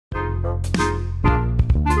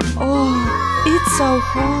Oh, it's so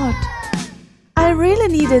hot. I really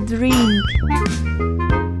need a drink.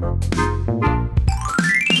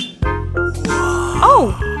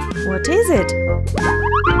 Oh, what is it?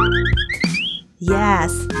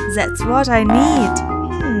 Yes, that's what I need.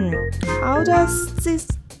 How does this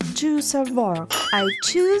juicer work? I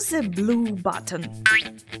choose the blue button.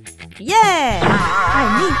 Yeah! I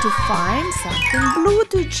need to find something blue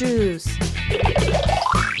to juice.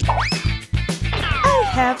 I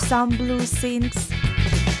have some blue things.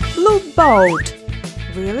 Blue boat.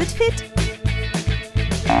 Will it fit?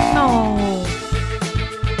 No.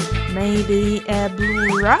 Maybe a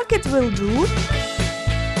blue rocket will do?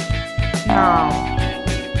 No.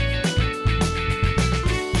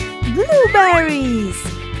 Blueberries!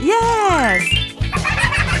 Yes!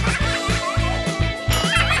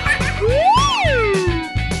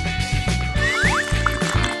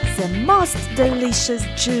 The most delicious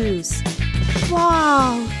juice.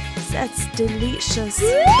 Wow, that's delicious.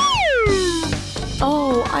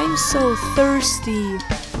 Oh, I'm so thirsty.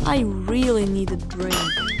 I really need a drink.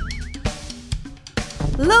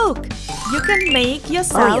 Look, you can make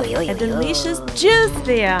yourself a delicious juice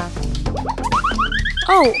there.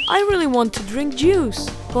 Oh, I really want to drink juice,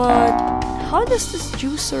 but how does this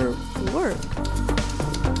juicer work?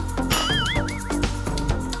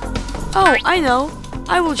 Oh, I know.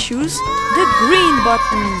 I will choose the green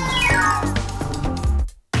button.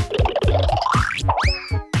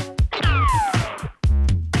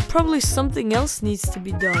 Probably something else needs to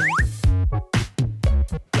be done.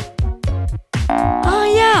 Ah,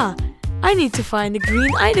 yeah! I need to find a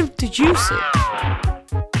green item to juice it.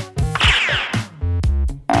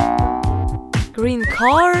 Green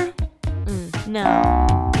car?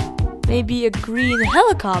 No. Maybe a green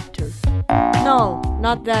helicopter? No,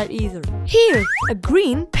 not that either. Here, a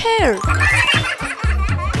green pear.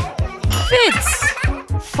 Fits!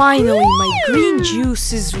 Finally, my green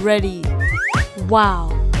juice is ready.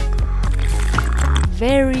 Wow.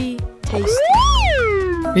 Very tasty.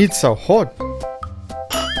 It's so hot.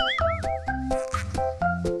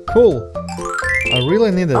 Cool. I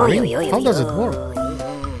really need a drink. How does it work?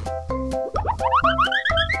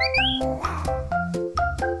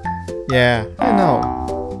 Yeah, I know.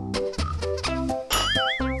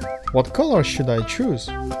 What color should I choose?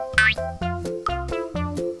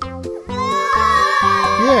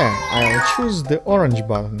 Yeah, I'll choose the orange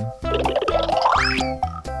button.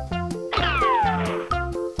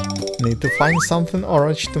 Need to find something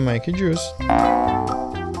orange to make a juice.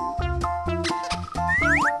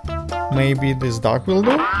 Maybe this dark will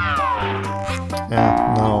do?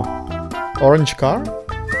 No. Orange car?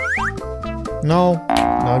 No,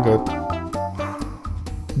 not good.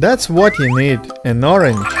 That's what you need, an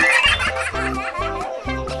orange.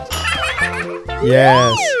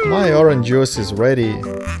 Yes, my orange juice is ready.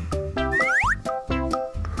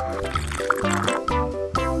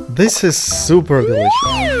 This is super delicious.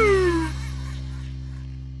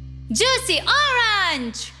 Juicy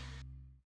orange!